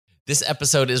This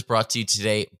episode is brought to you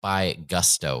today by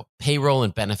Gusto. Payroll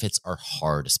and benefits are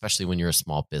hard, especially when you're a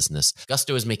small business.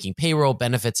 Gusto is making payroll,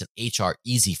 benefits, and HR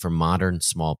easy for modern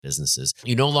small businesses.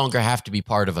 You no longer have to be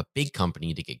part of a big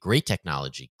company to get great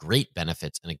technology, great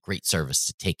benefits, and a great service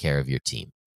to take care of your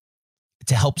team.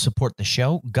 To help support the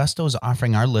show, Gusto is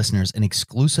offering our listeners an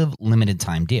exclusive limited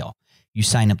time deal. You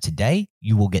sign up today,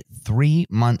 you will get 3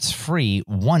 months free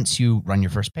once you run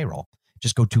your first payroll.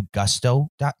 Just go to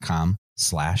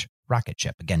gusto.com/rocketship.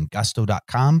 Again,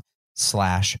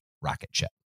 gusto.com/rocketship.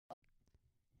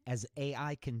 As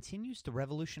AI continues to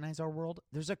revolutionize our world,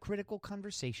 there's a critical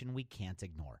conversation we can't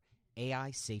ignore: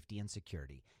 AI safety and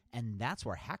security. And that's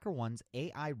where HackerOne's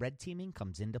AI red teaming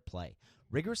comes into play,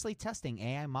 rigorously testing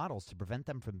AI models to prevent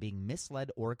them from being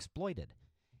misled or exploited.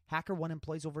 HackerOne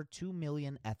employs over 2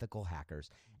 million ethical hackers,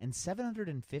 and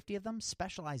 750 of them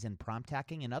specialize in prompt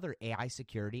hacking and other AI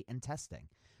security and testing.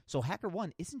 So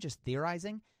HackerOne isn't just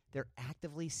theorizing, they're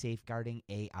actively safeguarding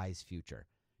AI's future.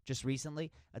 Just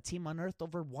recently, a team unearthed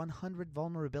over 100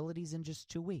 vulnerabilities in just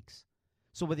 2 weeks.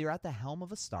 So whether you're at the helm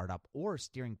of a startup or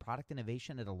steering product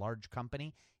innovation at a large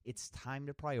company, it's time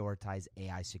to prioritize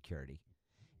AI security.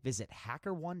 Visit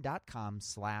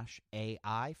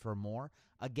hackerone.com/AI for more.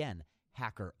 Again,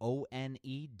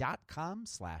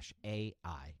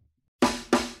 hackerone.com/AI.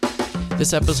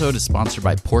 This episode is sponsored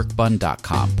by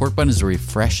porkbun.com. Porkbun is a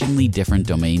refreshingly different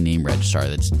domain name registrar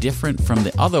that's different from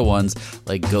the other ones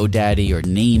like GoDaddy or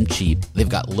Namecheap. They've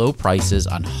got low prices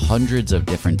on hundreds of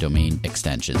different domain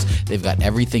extensions. They've got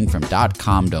everything from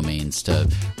 .com domains to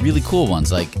really cool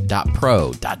ones like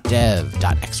 .pro, .dev,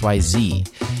 .xyz.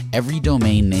 Every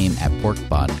domain name at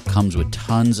Porkbun comes with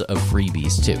tons of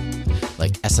freebies too,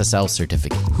 like SSL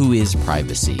certificate, Whois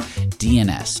privacy,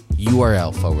 DNS,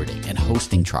 URL forwarding, and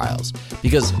hosting trials.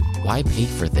 Because why pay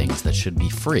for things that should be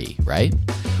free, right?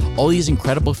 All these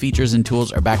incredible features and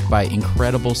tools are backed by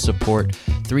incredible support,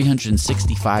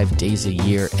 365 days a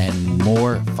year, and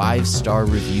more 5-star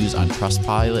reviews on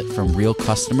Trustpilot from real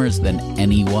customers than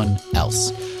anyone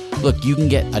else. Look, you can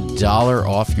get $1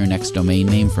 off your next domain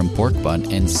name from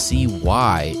Porkbun and see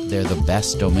why they're the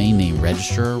best domain name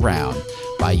registrar around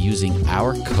by using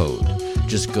our code.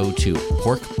 Just go to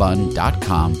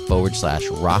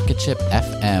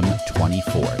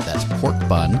porkbun.com/rocketshipfm24. That's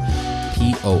porkbun,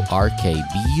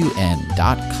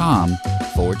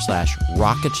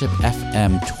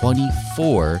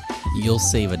 porkbun.com/rocketshipfm24. You'll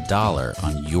save $1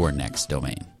 on your next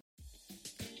domain.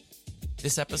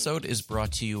 This episode is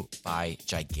brought to you by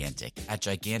Gigantic. At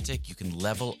Gigantic, you can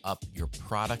level up your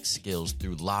product skills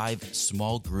through live,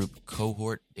 small group,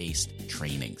 cohort-based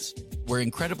trainings. We're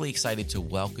incredibly excited to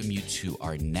welcome you to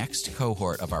our next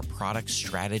cohort of our product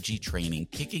strategy training,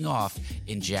 kicking off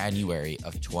in January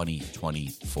of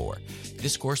 2024.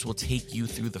 This course will take you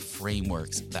through the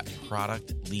frameworks that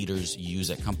product leaders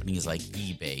use at companies like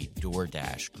eBay,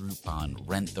 DoorDash, Groupon,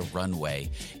 Rent the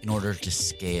Runway in order to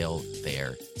scale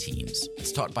their teams.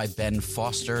 It's taught by Ben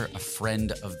Foster, a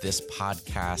friend of this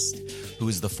podcast, who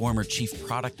is the former chief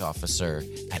product officer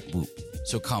at Whoop.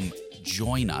 So come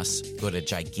join us. Go to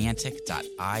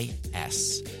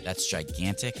gigantic.is. That's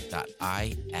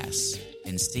gigantic.is.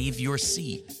 And save your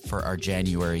seat for our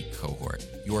January cohort.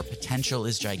 Your potential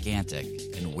is gigantic,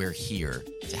 and we're here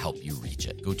to help you reach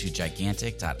it. Go to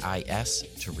gigantic.is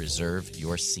to reserve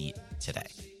your seat today.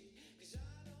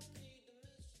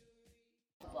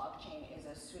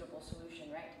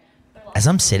 As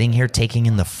I'm sitting here taking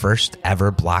in the first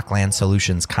ever Blockland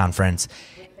Solutions conference,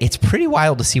 it's pretty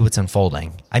wild to see what's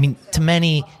unfolding. I mean, to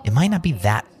many, it might not be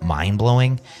that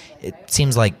mind-blowing. It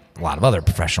seems like a lot of other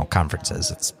professional conferences.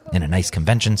 It's in a nice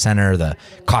convention center, the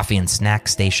coffee and snack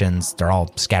stations, they're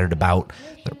all scattered about.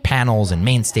 There are panels and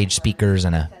main stage speakers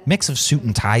and a mix of suit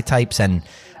and tie types and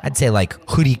I'd say like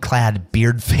hoodie-clad,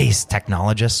 beard-faced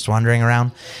technologists wandering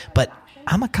around. But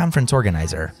I'm a conference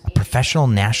organizer. A professional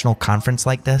national conference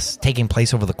like this, taking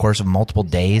place over the course of multiple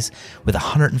days with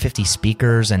 150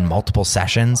 speakers and multiple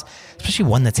sessions, especially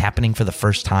one that's happening for the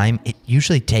first time, it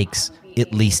usually takes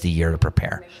at least a year to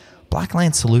prepare.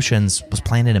 Blockland Solutions was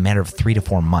planned in a matter of 3 to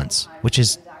 4 months, which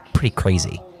is pretty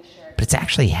crazy. But it's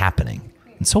actually happening.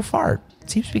 And so far,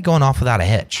 it seems to be going off without a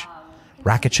hitch.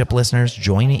 Rocket Ship listeners,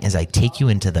 join me as I take you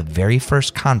into the very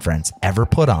first conference ever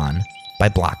put on by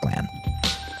Blockland.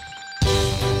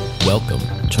 Welcome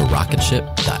to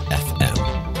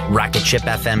RocketShip.fm. Rocket Ship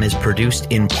FM is produced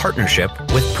in partnership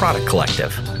with Product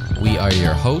Collective. We are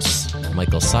your hosts,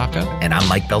 Michael Sacca. And I'm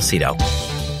Mike Belsito.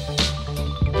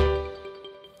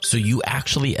 So you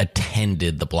actually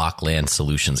attended the Blockland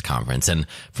Solutions Conference, and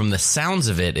from the sounds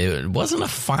of it, it wasn't a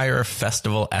Fyre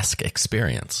Festival-esque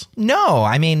experience. No,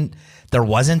 I mean, there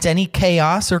wasn't any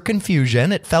chaos or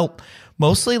confusion. It felt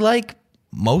mostly like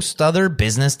most other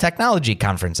business technology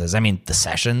conferences. I mean, the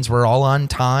sessions were all on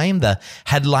time. The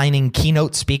headlining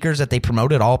keynote speakers that they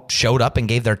promoted all showed up and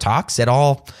gave their talks. It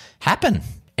all happened.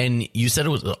 And you said it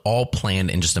was all planned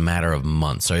in just a matter of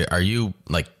months. Are you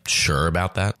sure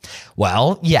about that?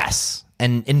 Well, yes.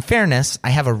 And in fairness, I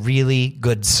have a really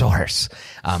good source.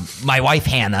 My wife,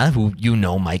 Hannah, who you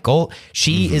know, Michael,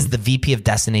 she is the VP of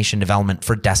Destination Development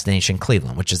for Destination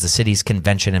Cleveland, which is the city's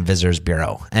Convention and Visitors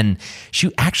Bureau. And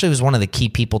she actually was one of the key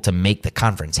people to make the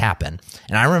conference happen.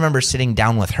 And I remember sitting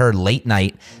down with her late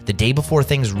night the day before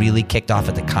things really kicked off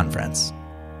at the conference.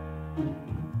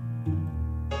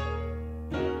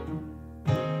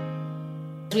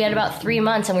 We had about 3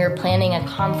 months and we were planning a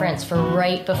conference for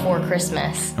right before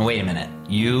Christmas. Wait a minute.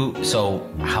 So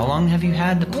how long have you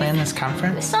had to plan this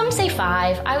conference? Some say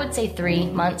 5. I would say 3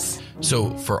 months. So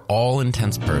for all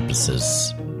intents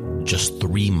purposes, just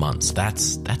 3 months.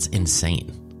 That's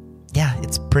insane. Yeah,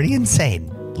 it's pretty insane.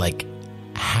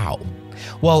 How?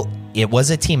 Well, it was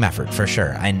a team effort for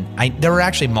sure. And there were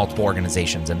actually multiple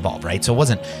organizations involved, right? So it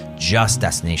wasn't just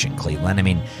Destination Cleveland. I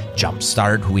mean,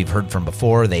 Jumpstart, who we've heard from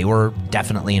before, they were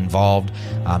definitely involved.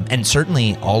 And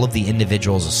certainly all of the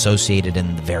individuals associated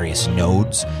in the various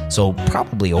nodes. So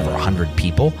probably over 100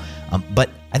 people. But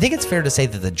I think it's fair to say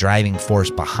that the driving force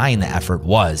behind the effort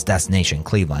was Destination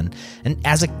Cleveland. And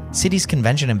as a city's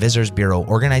Convention and Visitors Bureau,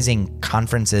 organizing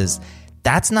conferences,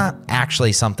 that's not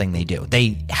actually something they do.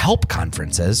 They help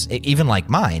conferences, even like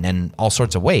mine, in all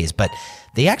sorts of ways, but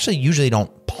they actually usually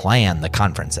don't plan the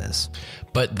conferences.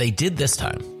 But they did this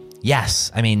time.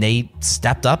 Yes. I mean, they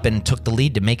stepped up and took the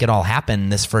lead to make it all happen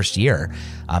this first year.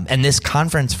 And this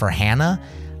conference for Hannah,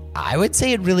 I would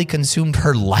say it really consumed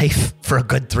her life for a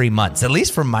good 3 months, at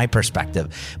least from my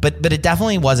perspective. But it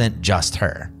definitely wasn't just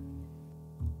her.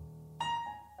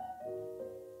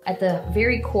 At the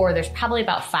very core, there's probably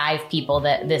about 5 people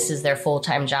that this is their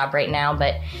full-time job right now,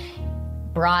 but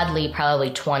broadly,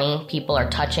 probably 20 people are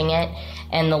touching it.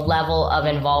 And the level of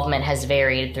involvement has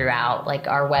varied throughout.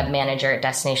 Our web manager at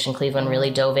Destination Cleveland really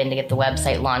dove in to get the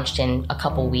website launched in a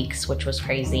couple weeks, which was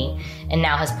crazy, and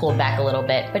now has pulled back a little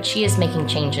bit. But she is making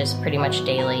changes pretty much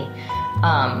daily.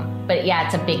 But yeah,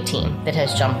 it's a big team that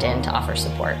has jumped in to offer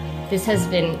support. This has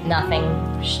been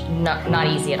not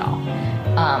easy at all.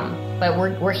 But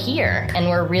we're here, and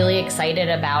we're really excited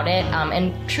about it.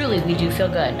 And truly, we do feel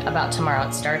good about tomorrow.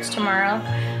 It starts tomorrow.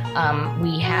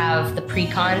 We have the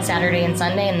pre-con Saturday and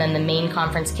Sunday, and then the main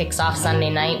conference kicks off Sunday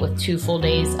night with 2 full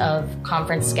days of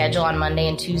conference schedule on Monday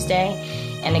and Tuesday.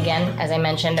 And again, as I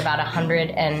mentioned, about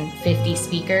 150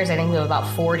 speakers. I think we have about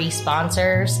 40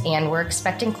 sponsors, and we're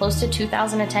expecting close to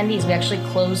 2,000 attendees. We actually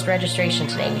closed registration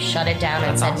today. We shut it down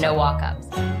and said no walk-ups.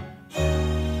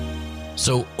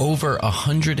 So over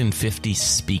 150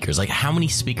 speakers. How many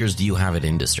speakers do you have at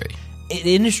Industry? At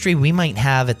Industry, we might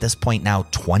have at this point now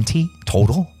 20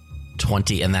 total.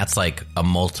 20, and that's a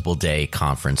multiple day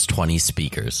conference, 20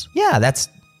 speakers. Yeah, that's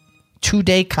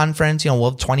 2-day conference.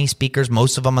 We'll have 20 speakers,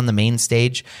 most of them on the main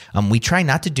stage. We try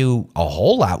not to do a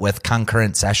whole lot with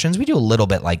concurrent sessions. We do a little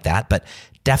bit like that, but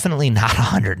definitely not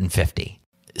 150.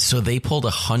 So they pulled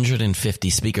 150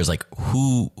 speakers.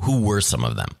 Who were some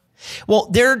of them? Well,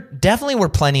 there definitely were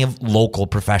plenty of local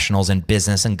professionals in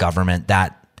business and government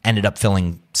that ended up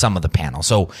filling some of the panel.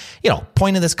 So,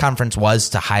 point of this conference was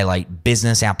to highlight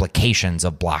business applications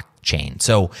of blockchain.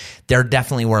 So there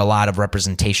definitely were a lot of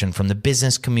representation from the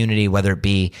business community, whether it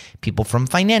be people from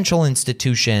financial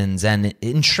institutions and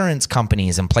insurance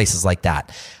companies and places like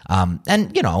that.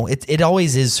 It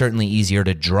always is certainly easier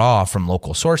to draw from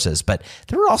local sources, but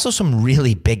there were also some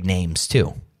really big names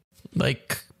too.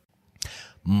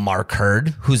 Mark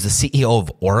Hurd, who's the CEO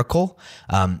of Oracle.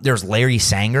 There's Larry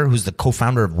Sanger, who's the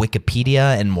co-founder of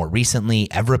Wikipedia and more recently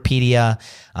Everipedia.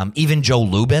 Even Joe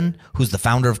Lubin, who's the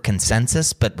founder of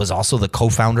Consensus, but was also the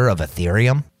co-founder of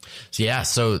Ethereum.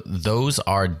 So those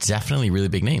are definitely really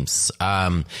big names.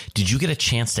 Did you get a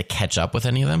chance to catch up with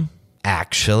any of them?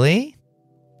 Actually.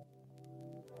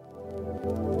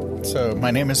 So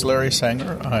my name is Larry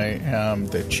Sanger. I am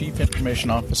the Chief Information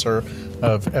Officer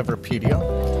of Everipedia,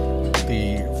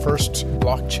 the first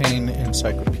blockchain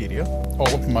encyclopedia.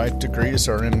 All of my degrees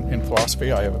are in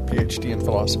philosophy. I have a PhD in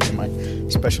philosophy. My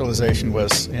specialization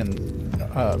was in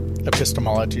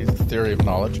epistemology, the theory of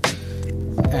knowledge.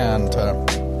 And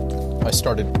I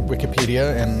started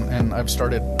Wikipedia, and I've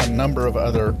started a number of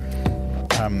other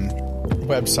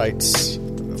websites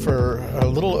for a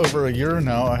little over a year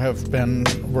now, I have been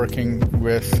working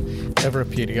with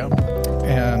Everpedia,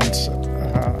 and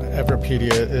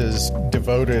Everpedia is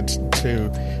devoted to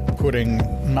putting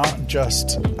not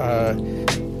just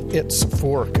its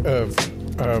fork of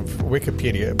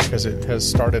Wikipedia, because it has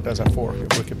started as a fork of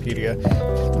Wikipedia,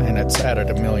 and it's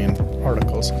added 1 million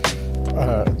articles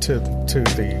to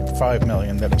the 5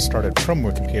 million that it started from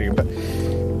Wikipedia. But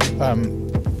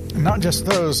not just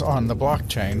those on the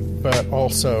blockchain, but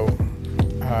also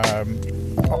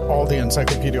all the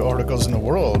encyclopedia articles in the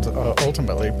world,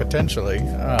 ultimately, potentially,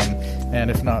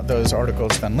 and if not those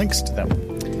articles, then links to them.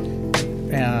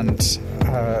 And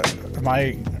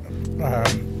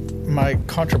my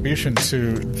contribution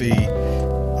to the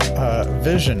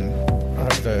vision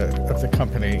of the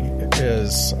company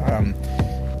is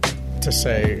to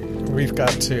say we've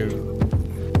got to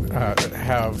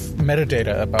have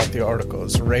metadata about the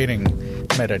articles, rating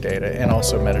metadata, and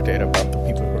also metadata about the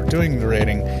people who are doing the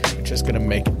rating, which is going to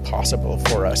make it possible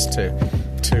for us to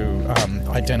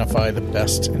identify the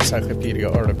best encyclopedia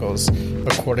articles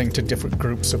according to different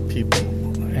groups of people.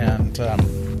 And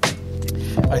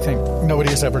I think nobody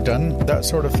has ever done that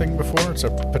sort of thing before. It's a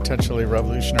potentially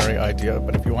revolutionary idea,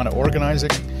 but if you want to organize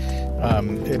it,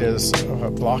 it is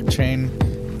a blockchain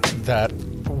that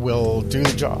will do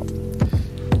the job.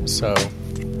 So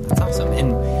that's awesome.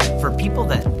 And for people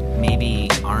that maybe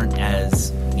aren't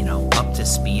as, up to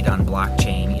speed on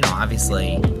blockchain,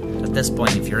 obviously at this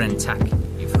point, if you're in tech,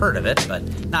 you've heard of it, but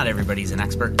not everybody's an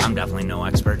expert. I'm definitely no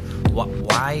expert.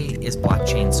 Why is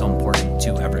blockchain so important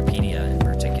to Everpedia in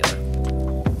particular?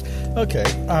 Okay.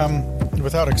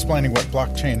 Without explaining what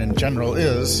blockchain in general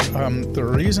is, the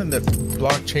reason that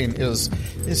blockchain is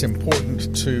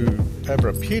important to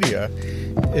Everpedia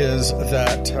is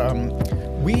that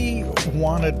we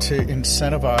wanted to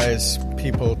incentivize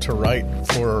people to write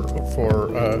for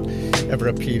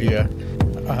Everpedia,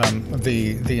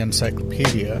 the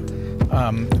encyclopedia,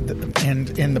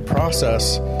 and in the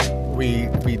process, we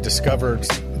discovered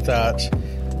that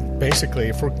basically,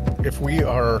 if we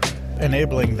are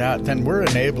enabling that, then we're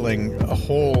enabling a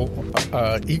whole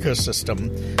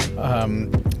ecosystem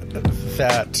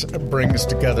that brings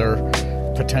together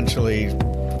potentially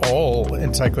all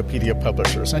encyclopedia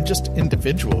publishers and just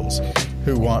individuals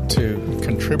who want to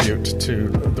contribute to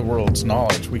the world's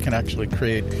knowledge. We can actually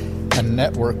create a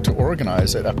network to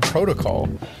organize it, a protocol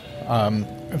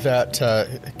that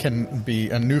can be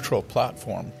a neutral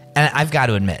platform. And I've got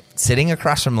to admit, sitting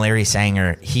across from Larry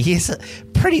Sanger, he is a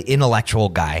pretty intellectual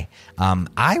guy.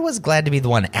 I was glad to be the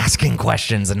one asking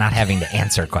questions and not having to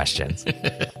answer questions.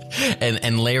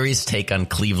 And Larry's take on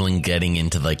Cleveland getting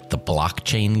into the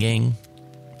blockchain game.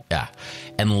 Yeah.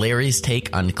 And Larry's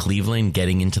take on Cleveland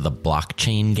getting into the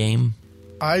blockchain game.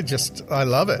 I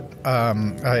love it.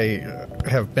 I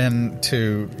have been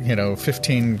to,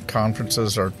 15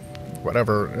 conferences or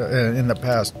whatever in the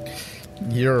past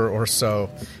year or so,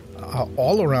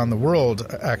 all around the world,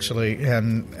 actually.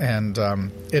 And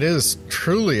it is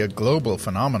truly a global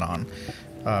phenomenon.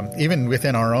 Even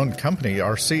within our own company,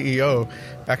 our CEO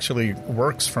actually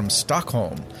works from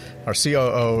Stockholm. Our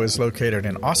COO is located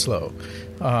in Oslo.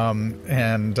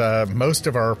 And most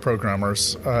of our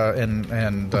programmers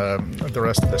and the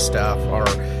rest of the staff are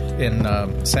in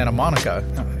Santa Monica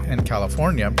in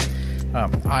California.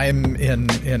 I'm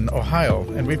in Ohio,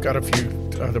 and we've got a few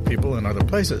other people in other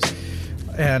places.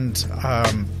 And, I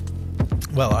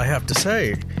have to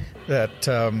say that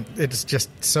it's just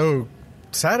so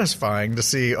satisfying to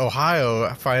see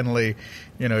Ohio finally,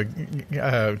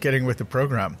 getting with the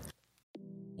program.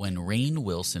 When Rainn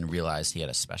Wilson realized he had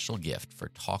a special gift for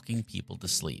talking people to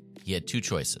sleep, he had two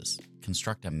choices: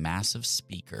 construct a massive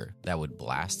speaker that would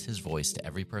blast his voice to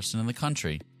every person in the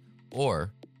country,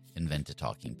 or invent a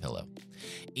talking pillow.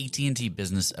 AT&T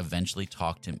Business eventually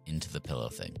talked him into the pillow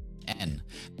thing. And,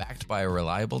 backed by a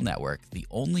reliable network, the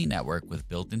only network with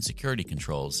built-in security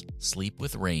controls, Sleep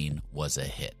with Rainn was a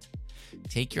hit.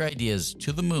 Take your ideas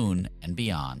to the moon and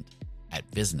beyond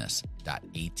at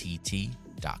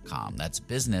business.att.com. That's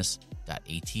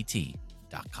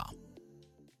business.att.com.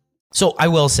 So I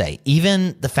will say,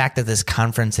 even the fact that this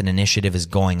conference and initiative is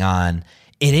going on,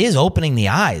 it is opening the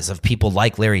eyes of people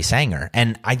like Larry Sanger.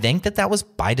 And I think that was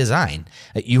by design.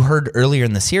 You heard earlier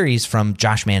in the series from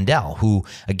Josh Mandel, who,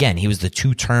 again, he was the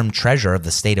 2-term treasurer of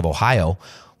the state of Ohio.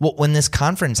 Well, when this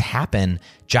conference happened,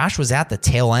 Josh was at the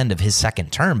tail end of his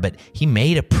second term, but he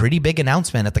made a pretty big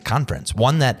announcement at the conference,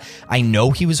 one that I know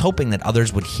he was hoping that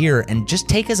others would hear and just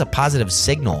take as a positive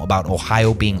signal about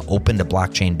Ohio being open to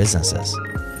blockchain businesses.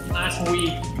 Last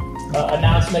week,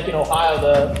 announced making Ohio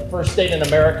the first state in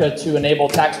America to enable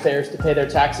taxpayers to pay their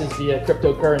taxes via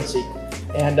cryptocurrency.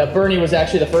 And Bernie was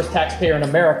actually the first taxpayer in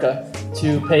America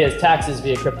to pay his taxes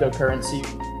via cryptocurrency.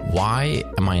 Why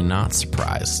am I not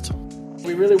surprised?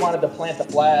 We really wanted to plant the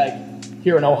flag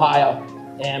here in Ohio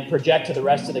and project to the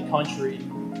rest of the country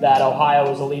that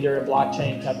Ohio is a leader in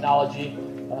blockchain technology,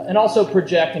 and also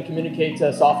project and communicate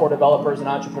to software developers and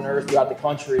entrepreneurs throughout the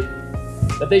country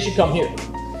that they should come here.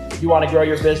 If you want to grow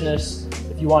your business,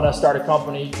 if you want to start a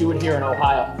company, do it here in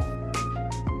Ohio.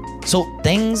 So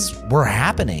things were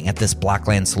happening at this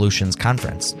Blockland Solutions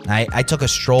conference. I took a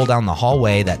stroll down the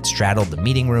hallway that straddled the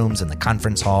meeting rooms and the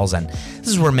conference halls, and this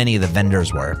is where many of the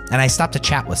vendors were. And I stopped to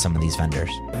chat with some of these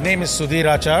vendors. My name is Sudhir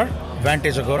Achar,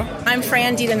 Vantage Agora. I'm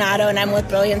Fran DiDonato, and I'm with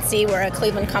Brilliancy. We're a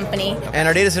Cleveland company. And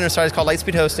our data center site is called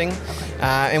Lightspeed Hosting,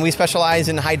 and we specialize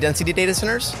in high-density data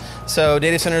centers. So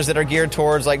data centers that are geared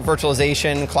towards like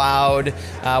virtualization, cloud.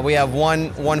 We have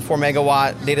one 4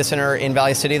 megawatt data center in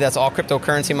Valley City that's all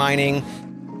cryptocurrency mining.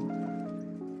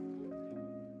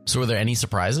 So were there any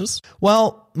surprises?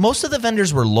 Well, most of the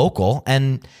vendors were local,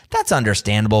 and that's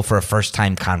understandable for a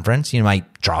first-time conference. You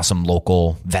might draw some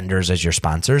local vendors as your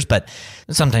sponsors, but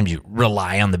sometimes you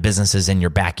rely on the businesses in your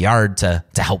backyard to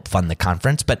help fund the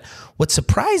conference. But what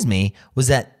surprised me was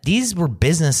that these were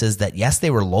businesses that, yes, they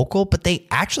were local, but they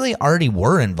actually already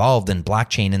were involved in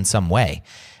blockchain in some way.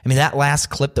 I mean, that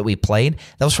last clip that we played,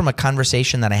 that was from a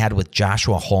conversation that I had with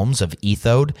Joshua Holmes of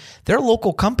Ethode. They're a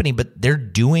local company, but they're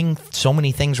doing so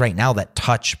many things right now that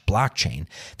touch blockchain.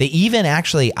 They even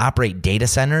actually operate data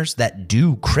centers that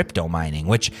do crypto mining,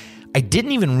 which I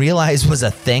didn't even realize was a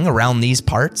thing around these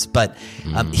parts, but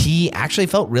he actually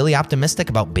felt really optimistic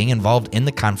about being involved in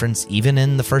the conference, even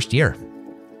in the first year.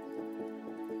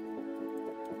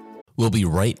 We'll be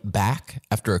right back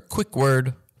after a quick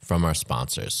word from our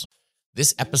sponsors.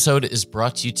 This episode is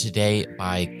brought to you today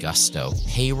by Gusto.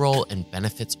 Payroll and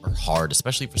benefits are hard,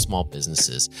 especially for small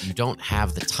businesses. You don't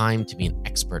have the time to be an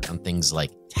expert on things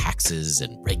like taxes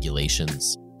and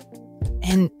regulations.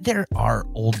 And there are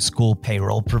old school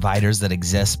payroll providers that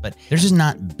exist, but they're just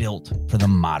not built for the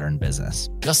modern business.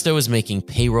 Gusto is making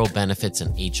payroll, benefits,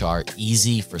 and HR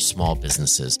easy for small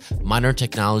businesses. Modern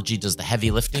technology does the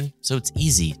heavy lifting, so it's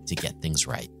easy to get things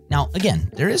right. Now, again,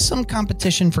 there is some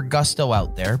competition for Gusto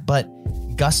out there, but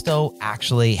Gusto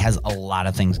actually has a lot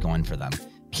of things going for them.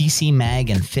 PC Mag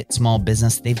and Fit Small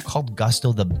Business, they've called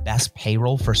Gusto the best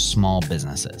payroll for small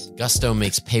businesses. Gusto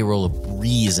makes payroll a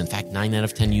breeze. In fact, 9 out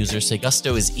of 10 users say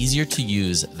Gusto is easier to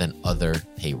use than other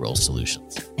payroll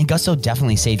solutions. And Gusto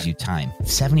definitely saves you time.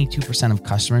 72% of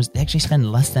customers, they actually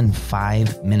spend less than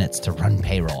 5 minutes to run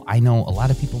payroll. I know a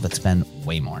lot of people that spend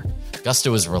way more.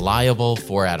 Gusto is reliable.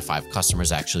 4 out of 5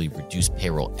 customers actually reduce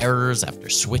payroll errors after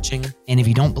switching. And if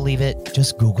you don't believe it,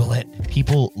 just Google it.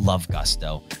 People love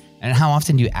Gusto. And how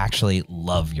often do you actually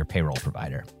love your payroll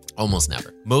provider? Almost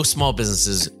never. Most small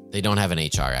businesses, they don't have an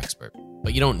HR expert,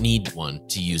 but you don't need one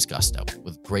to use Gusto.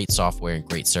 With great software and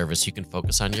great service, you can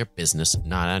focus on your business,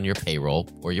 not on your payroll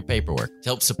or your paperwork. To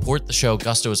help support the show,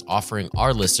 Gusto is offering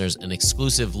our listeners an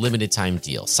exclusive limited time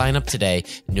deal. Sign up today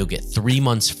and you'll get 3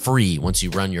 months free once you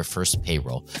run your first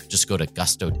payroll. Just go to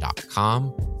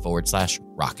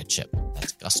gusto.com/rocketship.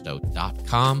 That's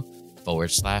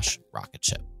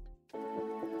gusto.com/rocketship.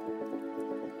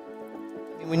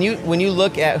 When you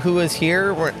look at who is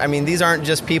here, these aren't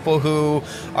just people who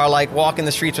are like walking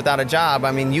the streets without a job.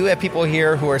 I mean, you have people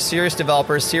here who are serious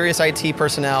developers, serious IT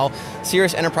personnel,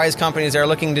 serious enterprise companies that are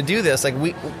looking to do this. Like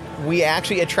we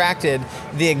actually attracted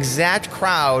the exact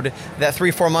crowd that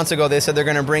 3-4 months ago they said they're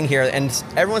going to bring here, and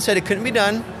everyone said it couldn't be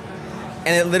done,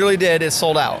 and it literally did. It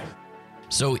sold out.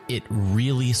 So it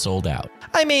really sold out.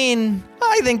 I mean,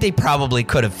 I think they probably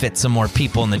could have fit some more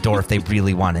people in the door if they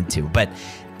really wanted to, but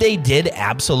they did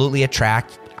absolutely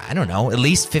attract, I don't know, at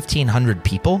least 1,500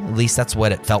 people. At least that's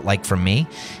what it felt like for me.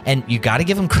 And you got to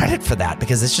give them credit for that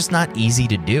because it's just not easy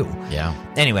to do. Yeah.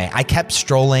 Anyway, I kept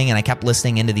strolling and I kept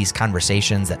listening into these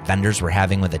conversations that vendors were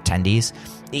having with attendees.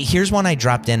 Here's one I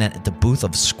dropped in at the booth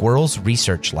of Squirrels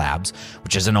Research Labs,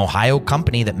 which is an Ohio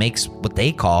company that makes what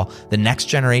they call the next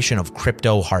generation of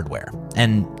crypto hardware.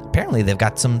 And apparently they've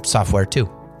got some software too.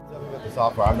 About the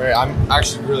software, I'm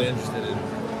actually really interested in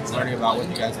learning about what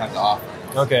you guys have to offer.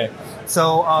 Okay,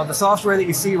 so the software that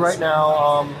you see right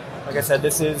now, like I said,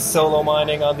 this is solo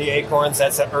mining on the Acorns.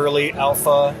 That's an early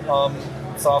alpha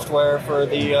software for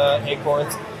the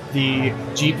Acorns. The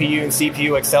GPU and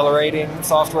CPU accelerating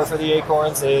software for the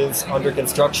Acorns is under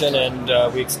construction, and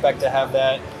we expect to have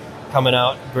that coming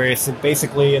out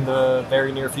basically in the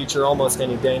very near future, almost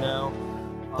any day now.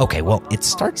 Okay, well, it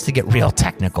starts to get real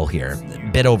technical here,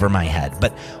 a bit over my head,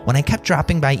 but when I kept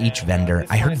dropping by each vendor,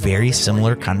 I heard very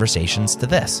similar conversations to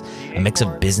this. A mix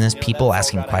of business people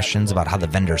asking questions about how the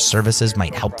vendor's services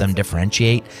might help them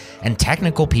differentiate, and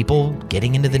technical people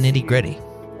getting into the nitty-gritty.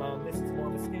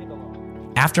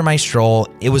 After my stroll,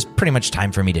 it was pretty much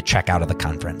time for me to check out of the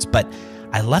conference, but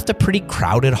I left a pretty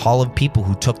crowded hall of people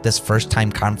who took this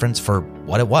first-time conference for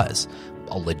what it was.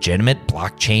 A legitimate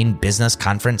blockchain business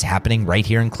conference happening right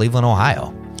here in Cleveland,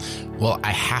 Ohio. Well,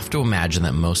 I have to imagine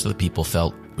that most of the people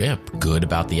felt good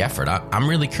about the effort. I'm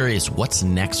really curious what's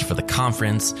next for the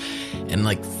conference and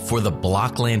like for the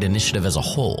Blockland initiative as a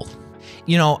whole.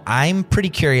 You know, I'm pretty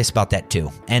curious about that too.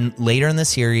 And later in the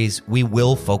series, we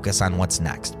will focus on what's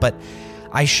next. But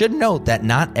I should note that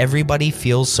not everybody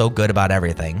feels so good about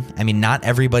everything. I mean, not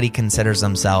everybody considers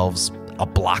themselves a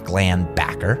Blockland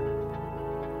backer.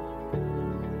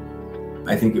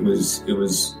 I think it was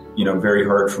very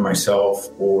hard for myself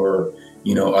or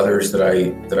others that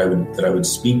I would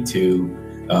speak to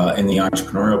in the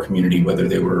entrepreneurial community, whether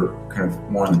they were kind of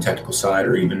more on the technical side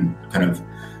or even kind of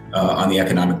on the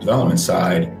economic development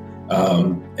side.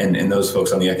 And those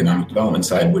folks on the economic development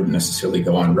side wouldn't necessarily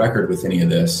go on record with any of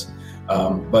this,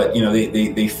 but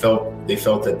they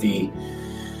felt that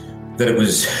it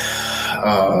was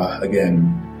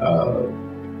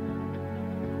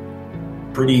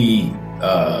pretty.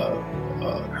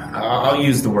 I'll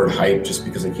use the word hype just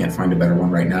because I can't find a better one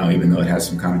right now, even though it has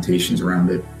some connotations around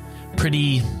it.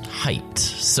 Pretty hyped.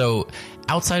 So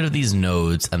outside of these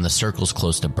nodes and the circles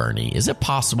close to Bernie, is it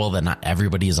possible that not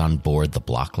everybody is on board the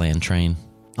Blockland train?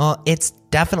 It's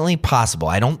definitely possible.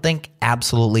 I don't think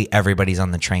absolutely everybody's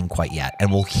on the train quite yet.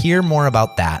 And we'll hear more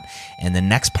about that in the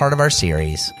next part of our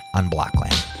series on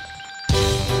Blockland.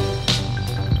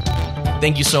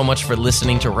 Thank you so much for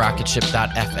listening to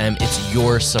Rocketship.fm. It's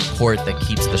your support that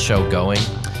keeps the show going.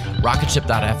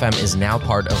 Rocketship.fm is now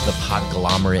part of the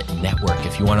Podglomerate Network.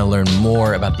 If you want to learn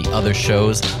more about the other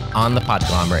shows on the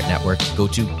Podglomerate Network, go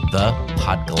to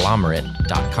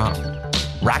thepodglomerate.com.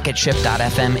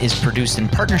 Rocketship.fm is produced in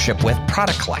partnership with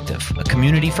Product Collective, a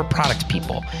community for product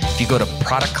people. If you go to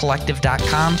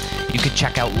productcollective.com, you can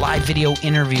check out live video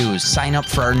interviews, sign up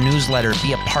for our newsletter,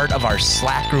 be a part of our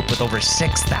Slack group with over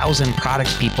 6,000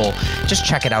 product people. Just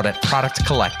check it out at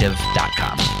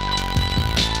productcollective.com.